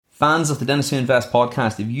Fans of the Dentist Who Invest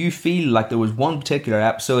podcast, if you feel like there was one particular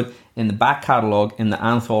episode in the back catalogue in the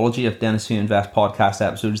anthology of Dentist Who Invest podcast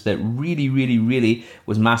episodes that really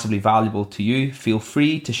was massively valuable to you, feel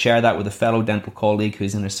free to share that with a fellow dental colleague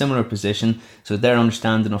who's in a similar position so their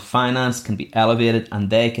understanding of finance can be elevated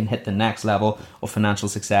and they can hit the next level of financial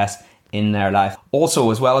success in their life.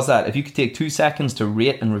 Also, as well as that, if you could take 2 seconds to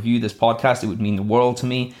rate and review this podcast, it would mean the world to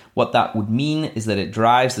me. What that would mean is that it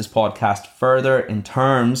drives this podcast further in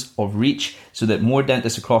terms of reach so that more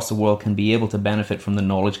dentists across the world can be able to benefit from the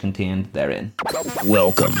knowledge contained therein.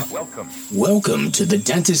 Welcome to the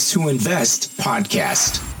Dentists Who Invest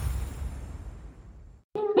podcast.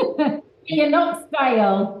 You're not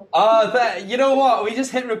stale. You know what? We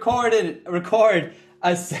just hit record,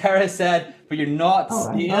 as Sarah said, but you're not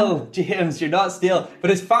stale, James. You're not stale.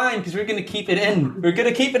 But it's fine because we're going to keep it in. We're going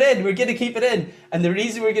to keep it in. And the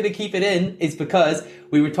reason we're going to keep it in is because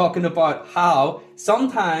we were talking about how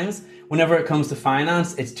sometimes whenever it comes to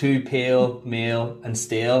finance, it's too pale, male and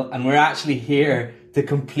stale. And we're actually here to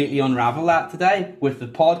completely unravel that today with the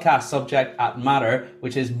podcast subject at matter,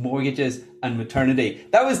 which is mortgages and maternity.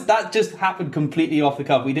 That just happened completely off the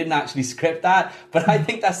cuff. We didn't actually script that, but I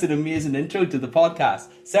think that's an amazing intro to the podcast.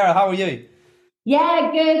 Sarah, how are you? Yeah,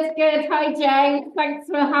 good. Hi, James. Thanks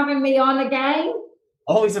for having me on again.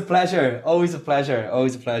 Always a pleasure.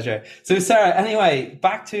 So, Sarah, anyway,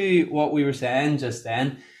 back to what we were saying just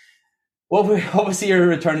then. Well, obviously you're a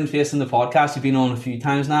returning face in the podcast. You've been on a few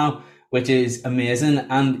times now, which is amazing.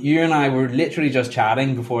 And you and I were literally just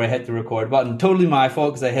chatting before I hit the record button. Totally my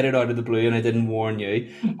fault because I hit it out of the blue and I didn't warn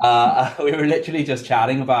you. We were literally just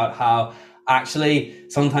chatting about how actually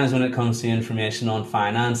sometimes when it comes to information on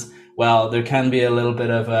finance, well, there can be a little bit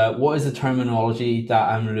of what is the terminology that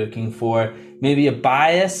I'm looking for? Maybe a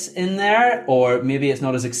bias in there, or maybe it's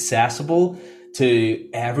not as accessible to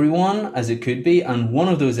everyone as it could be. And one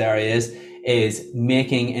of those areas is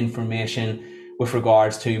making information with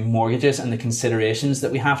regards to mortgages and the considerations that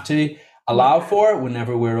we have to allow for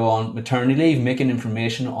whenever we're on maternity leave, making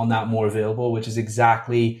information on that more available, which is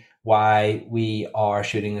exactly why we are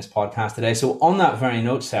shooting this podcast today. So on that very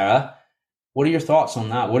note, Sarah, what are your thoughts on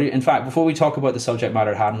that? In fact, before we talk about the subject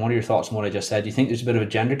matter at hand, what are your thoughts on what I just said? Do you think there's a bit of a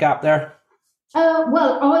gender gap there?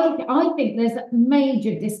 Well, I think there's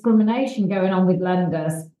major discrimination going on with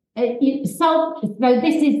lenders. So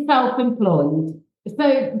this is self-employed.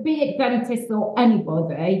 So be it dentists or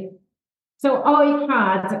anybody. So I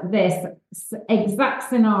had this exact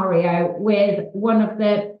scenario with one of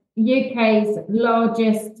the UK's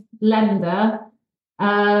largest lender,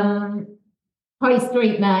 high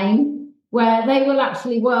street name, where they will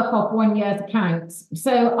actually work off 1 year's accounts.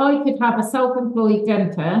 So I could have a self-employed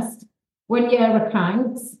dentist, 1 year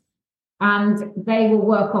accounts, and they will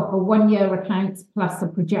work off a 1 year account plus a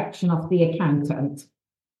projection of the accountant,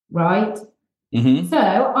 right? Mm-hmm. So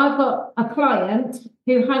I've got a client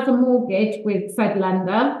who has a mortgage with said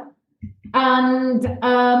lender, and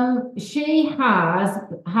she has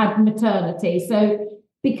had maternity. So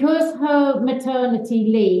because her maternity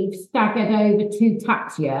leave staggered over 2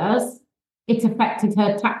 tax years, it affected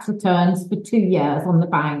her tax returns for 2 years on the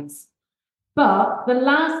bounce. But the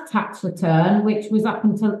last tax return, which was up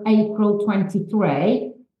until April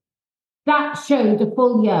 23, that showed a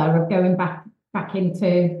full year of going back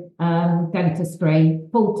into dentistry,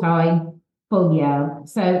 full-time, full year.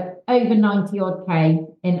 So over 90 odd K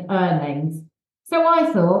in earnings. So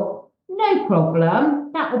I thought, no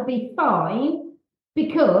problem, that would be fine,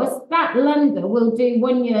 because that lender will do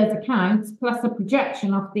 1 year's accounts plus a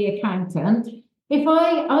projection of the accountant. If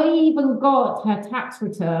I even got her tax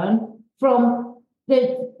return from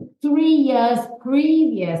the 3 years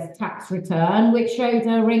previous tax return, which showed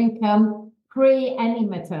her income pre any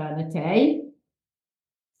maternity.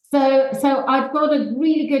 So I've got a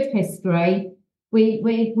really good history.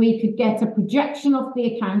 We could get a projection of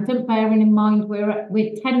the accountant, bearing in mind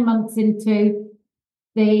we're 10 months into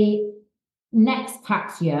the next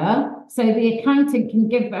tax year. So the accountant can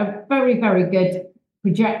give a very, very good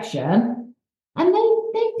projection. And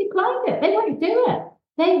they've declined it. They won't do it.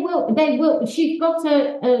 They will. She's got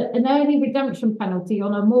an early redemption penalty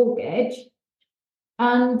on her mortgage,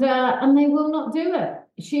 and they will not do it.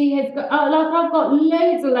 She has got, I've got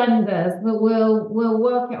loads of lenders that will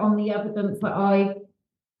work it on the evidence that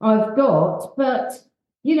I've got, but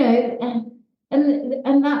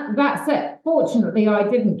and that's it. Fortunately, I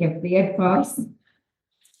didn't give the advice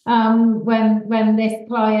when this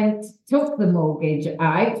client took the mortgage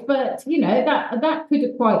out, but that could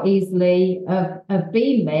have quite easily have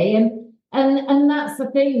been me, and that's the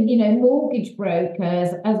thing, mortgage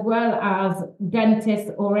brokers as well as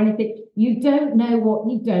dentists or anything, you don't know what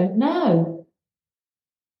you don't know.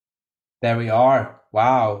 There we are.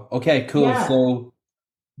 Wow. Okay, cool. Yeah. So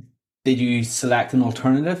did you select an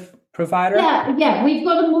alternative provider? Yeah. We've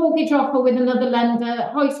got a mortgage offer with another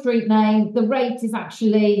lender, high street name. The rate is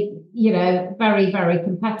actually, very, very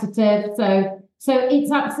competitive. So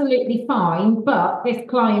it's absolutely fine. But this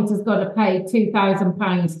client has got to pay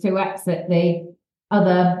 £2,000 to exit the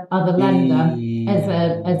other lender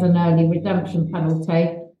as an early redemption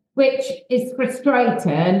penalty, which is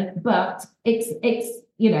frustrating. But it's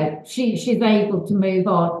she's able to move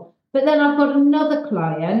on. But then I've got another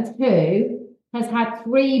client who has had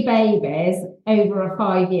 3 babies over a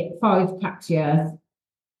 5 tax years.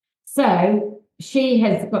 So she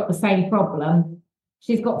has got the same problem.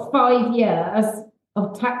 She's got 5 years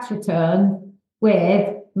of tax return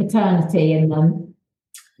with maternity in them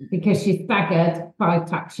because she's staggered 5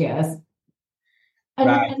 tax years.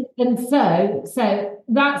 And so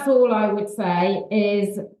that's all I would say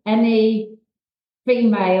is any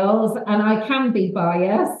females, and I can be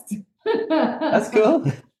biased. That's cool.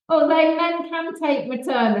 Although men can take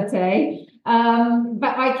maternity,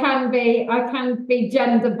 but I can be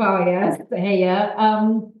gender biased here.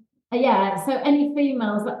 So any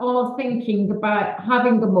females that are thinking about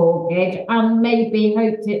having a mortgage and maybe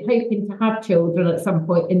hoping to have children at some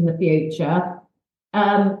point in the future,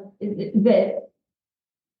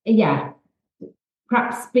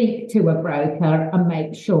 perhaps speak to a broker and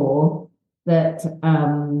make sure that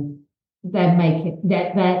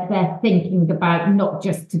they're thinking about not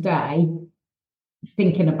just today,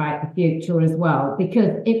 thinking about the future as well,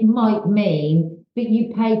 because it might mean that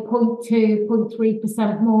you pay 0.2,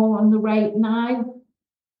 0.3% more on the rate now,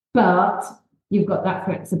 but you've got that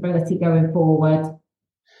flexibility going forward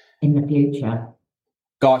in the future.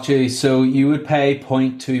 Got you. So you would pay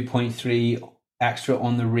 0.2, 0.3 extra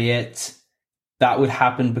on the rate. That would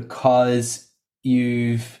happen because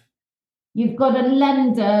you've got a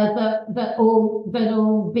lender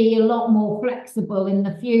that'll be a lot more flexible in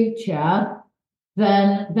the future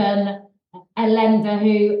than a lender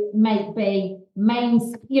who may be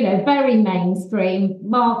very mainstream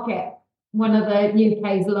market, one of the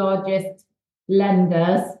UK's largest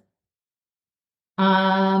lenders.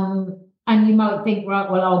 And you might think, right,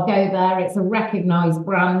 well, I'll go there. It's a recognised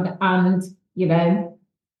brand, and they'll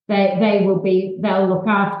look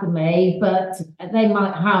after me, but they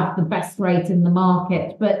might have the best rate in the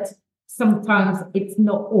market. But sometimes it's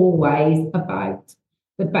not always about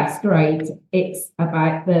the best rate. It's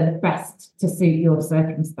about the best to suit your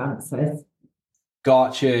circumstances.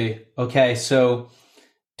 Got you. Okay, so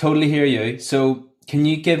totally hear you. So can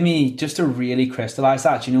you give me just to really crystallize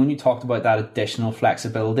that? When you talked about that additional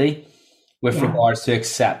flexibility with regards to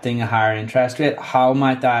accepting a higher interest rate, how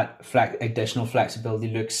might that additional flexibility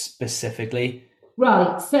look specifically?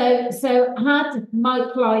 Right. So had my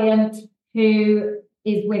client, who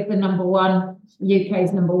is with the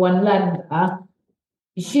UK's number one lender,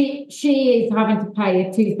 she is having to pay a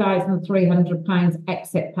 £2,300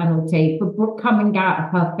 exit penalty for coming out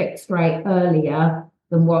of her fixed rate earlier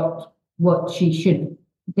than what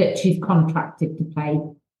she's contracted to pay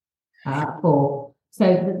for. So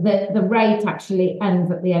the rate actually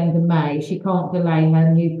ends at the end of May. She can't delay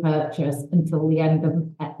her new purchase until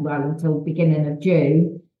until beginning of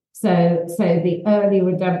June. So the early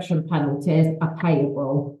redemption penalties are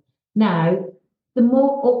payable. Now,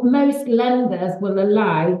 most lenders will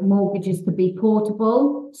allow mortgages to be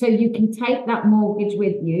portable, so you can take that mortgage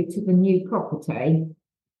with you to the new property.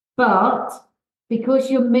 But because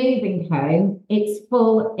you're moving home, it's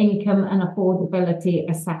full income and affordability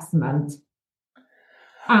assessment.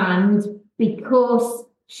 And because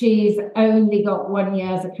she's only got 1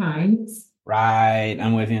 year's accounts. Right,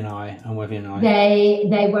 I'm with you now.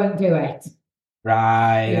 They won't do it.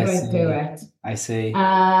 Right. They won't do it. I see.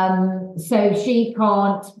 So she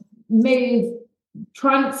can't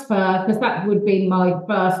transfer, because that would be my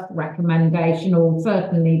first recommendation, or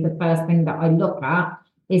certainly the first thing that I look at,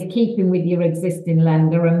 is keeping with your existing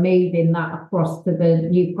lender and moving that across to the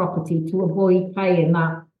new property to avoid paying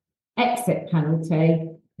that exit penalty.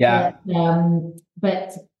 Yeah.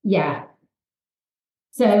 But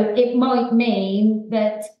so it might mean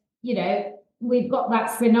that, we've got that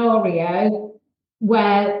scenario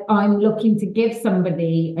where I'm looking to give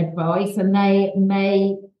somebody advice, and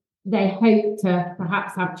they hope to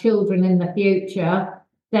perhaps have children in the future.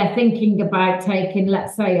 They're thinking about taking,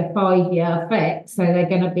 let's say, a 5-year fix, so they're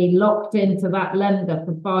going to be locked into that lender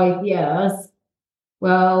for 5 years.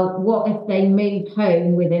 Well, what if they move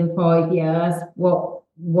home within 5 years? What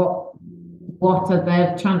are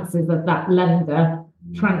the chances of that lender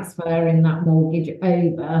transferring that mortgage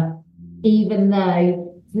over, even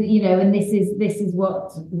though and this is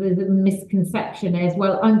what the misconception is.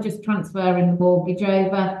 Well, I'm just transferring the mortgage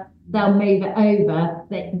over. They'll move it over.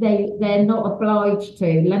 They're not obliged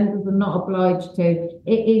to. Lenders are not obliged to.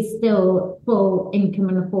 It is still full income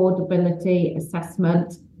and affordability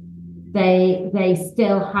assessment. They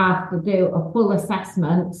still have to do a full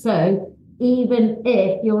assessment. So even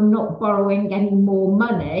if you're not borrowing any more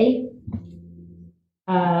money,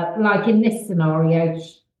 like in this scenario,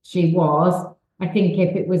 she was. I think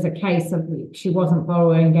if it was a case of she wasn't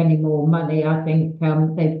borrowing any more money, I think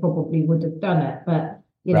they probably would have done it. But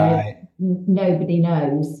nobody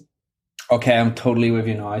knows. Okay, I'm totally with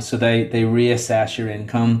you now. So they reassess your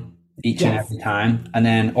income each and every time. And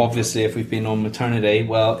then obviously if we've been on maternity,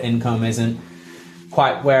 well, income isn't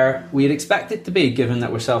quite where we'd expect it to be, given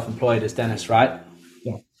that we're self-employed as dentists, right?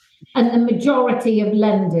 Yeah. And the majority of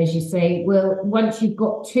lenders, you see, will, once you've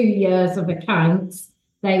got 2 years of accounts,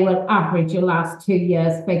 they will average your last 2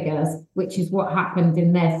 years' figures, which is what happened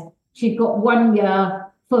in this. She's got 1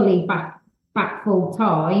 year fully back full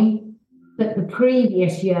time, but the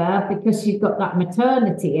previous year, because you've got that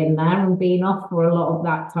maternity in there and being off for a lot of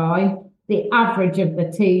that time, the average of the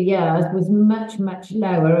 2 years was much, much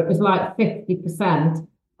lower. It was like 50%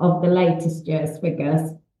 of the latest year's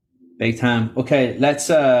figures. Big time. Okay, let's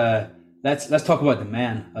talk about the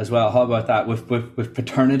men as well. How about that with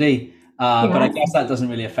paternity? But I guess that doesn't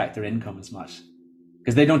really affect their income as much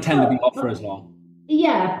because they don't tend to be off for as long.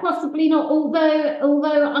 Yeah, possibly not.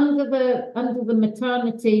 Although under the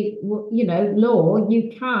maternity, law,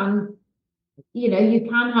 you can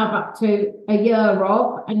have up to a year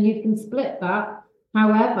off, and you can split that.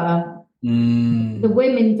 However, the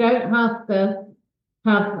women don't have the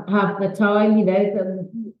time.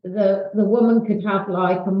 The woman could have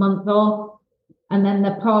like a month off, and then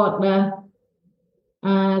the partner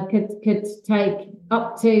could take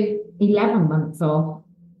up to 11 months off.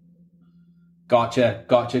 Gotcha.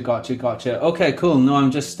 Okay, cool. No, I'm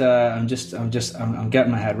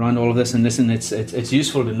getting my head around all of this, and listen, it's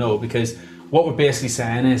useful to know, because what we're basically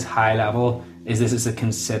saying is high level is this is a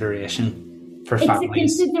consideration for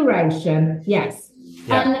families. It's a consideration, yes.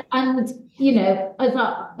 Yeah. And as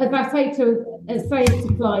I say to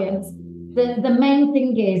clients, the main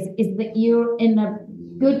thing is that you're in a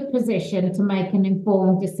good position to make an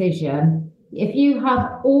informed decision. If you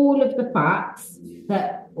have all of the facts,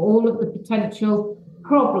 that all of the potential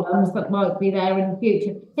problems that might be there in the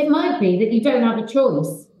future, it might be that you don't have a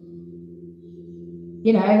choice.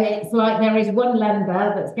 It's like there is one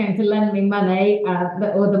lender that's going to lend me money,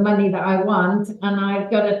 or the money that I want, and I've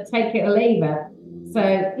got to take it or leave it. So,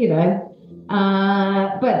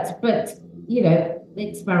 but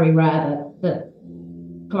it's very rare that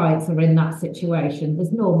clients are in that situation.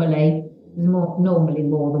 There's normally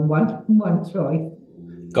more than one choice.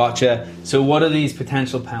 Gotcha. So what do these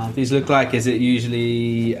potential penalties look like? Is it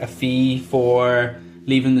usually a fee for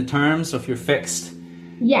leaving the term? So if you're fixed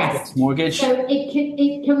mortgage? So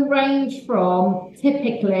it can range from,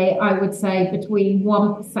 typically, I would say, between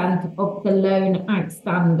 1% of the loan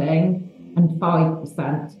outstanding and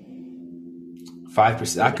 5%.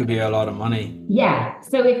 5%, that could be a lot of money. Yeah.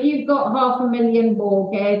 So if you've got $500,000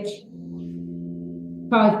 mortgage,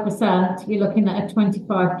 5%, you're looking at a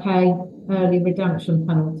 25k early redemption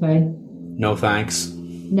penalty. No thanks.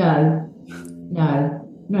 No.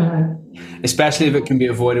 Especially if it can be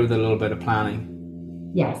avoided with a little bit of planning.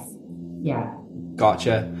 Yes. Yeah.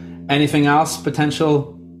 Gotcha. Anything else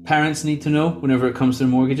potential parents need to know whenever it comes to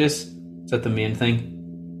mortgages? Is that the main thing?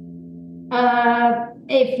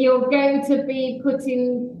 If you're going to be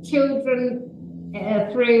putting children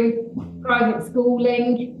through private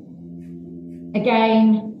schooling,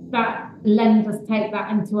 again, that lenders take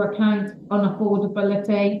that into account on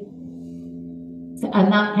affordability,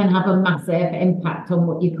 and that can have a massive impact on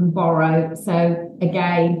what you can borrow. So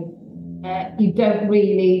again, you don't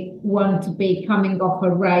really want to be coming off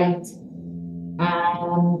a rate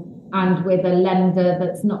and with a lender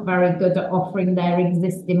that's not very good at offering their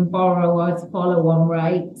existing borrowers follow-on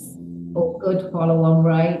rates or good follow-on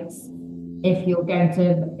rates. If you're going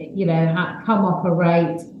to come off a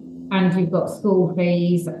rate and you've got school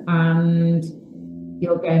fees and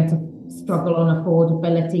you're going to struggle on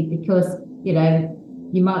affordability because,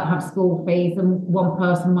 you might have school fees and one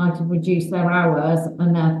person might have reduced their hours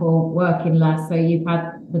and therefore working less. So you've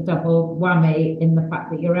had the double whammy in the fact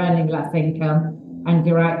that you're earning less income and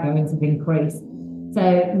your outgoings have increased.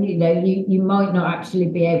 So, you might not actually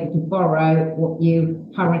be able to borrow what you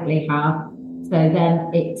currently have. So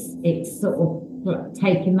then it's sort of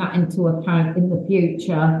taking that into account in the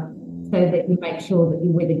future, so that you make sure that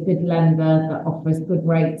you're with a good lender that offers good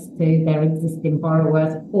rates to their existing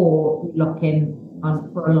borrowers, or lock in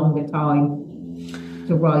for a longer time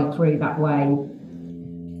to ride through that wave.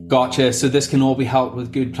 Gotcha. So this can all be helped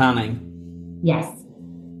with good planning. Yes.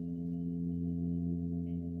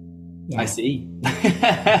 I see.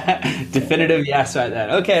 Definitive yes right there.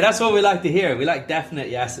 Okay, that's what we like to hear. We like definite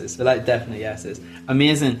yeses.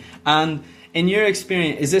 Amazing. And in your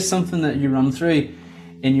experience, is this something that you run through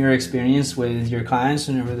in your experience with your clients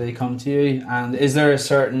whenever they come to you? And is there a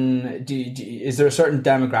certain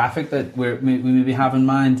demographic that we maybe have in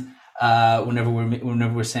mind whenever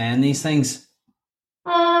we're saying these things?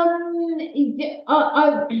 A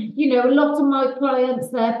lot of my clients,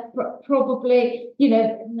 they're probably,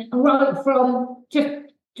 right from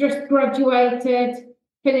just graduated,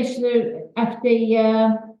 finished the FD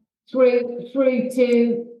year, through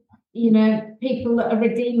to, people that are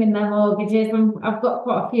redeeming their mortgages. And I've got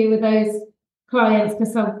quite a few of those clients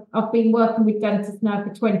because I've been working with dentists now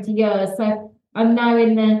for 20 years. So I'm now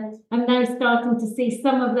starting to see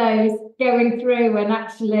some of those going through and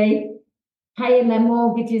actually paying their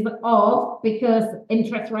mortgages off because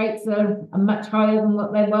interest rates are much higher than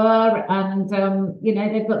what they were, and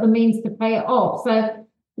they've got the means to pay it off. So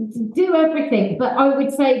do everything. But I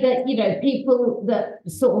would say that people that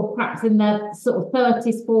sort of perhaps in their sort of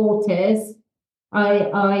 30s, 40s,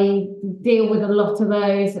 I deal with a lot of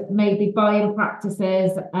those, maybe buying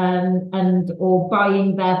practices and or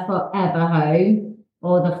buying their forever home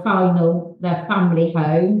or their family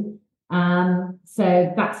home.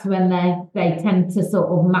 So that's when they tend to sort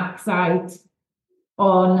of max out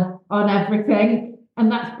on everything.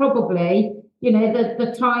 And that's probably,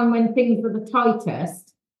 the time when things are the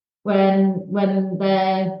tightest, when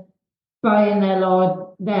they're buying their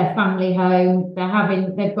family home,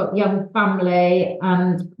 they've got young family,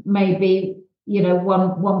 and maybe,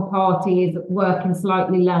 one party is working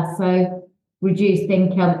slightly less, so reduced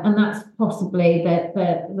income. And that's possibly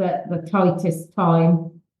the tightest time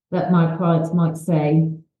that my clients might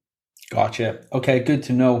say. Gotcha. Okay, good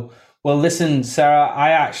to know. Well, listen, Sarah, I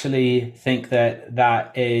actually think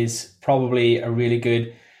that is probably a really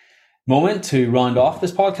good moment to round off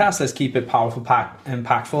this podcast. Let's keep it powerful,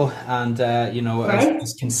 impactful, and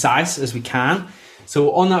as concise as we can.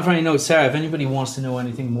 So on that very note, Sarah, if anybody wants to know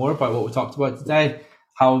anything more about what we talked about today,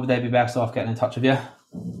 how would they be best off getting in touch with you?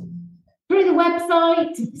 Through the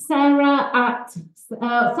website, Sarah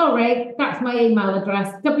that's my email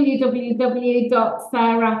address,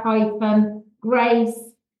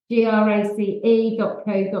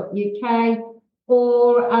 www.sarah-grace.co.uk,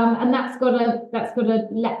 or and that's got a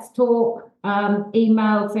Let's Talk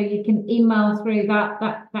email, so you can email through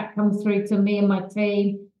that comes through to me and my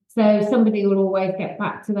team, so somebody will always get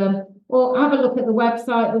back to them. Or have a look at the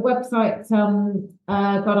website. The website's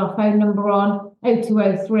got our phone number on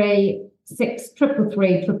 0203 633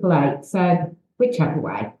 888. So whichever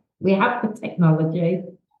way, we have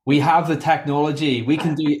the technology. We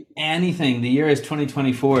can do anything. The year is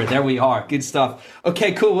 2024. There we are. Good stuff.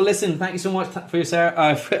 Okay, cool. Well, listen, thank you so much for your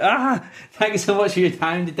thank you so much for your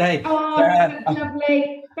time today. Oh, that's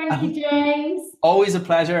lovely. Thank you, James. Always a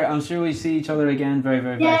pleasure. I'm sure we see each other again very,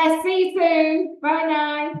 very, very soon. Yeah, see you soon. Bye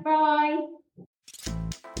now. Bye.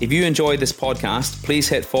 If you enjoy this podcast, please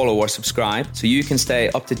hit follow or subscribe so you can stay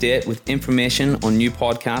up to date with information on new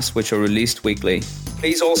podcasts which are released weekly.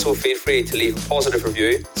 Please also feel free to leave a positive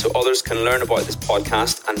review so others can learn about this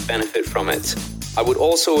podcast and benefit from it. I would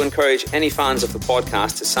also encourage any fans of the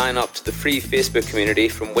podcast to sign up to the free Facebook community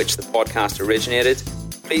from which the podcast originated.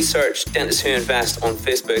 Please search Dentists Who Invest on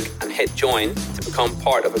Facebook and hit join to become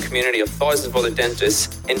part of a community of thousands of other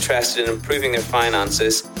dentists interested in improving their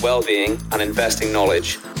finances, well-being and investing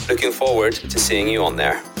knowledge. Looking forward to seeing you on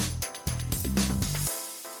there.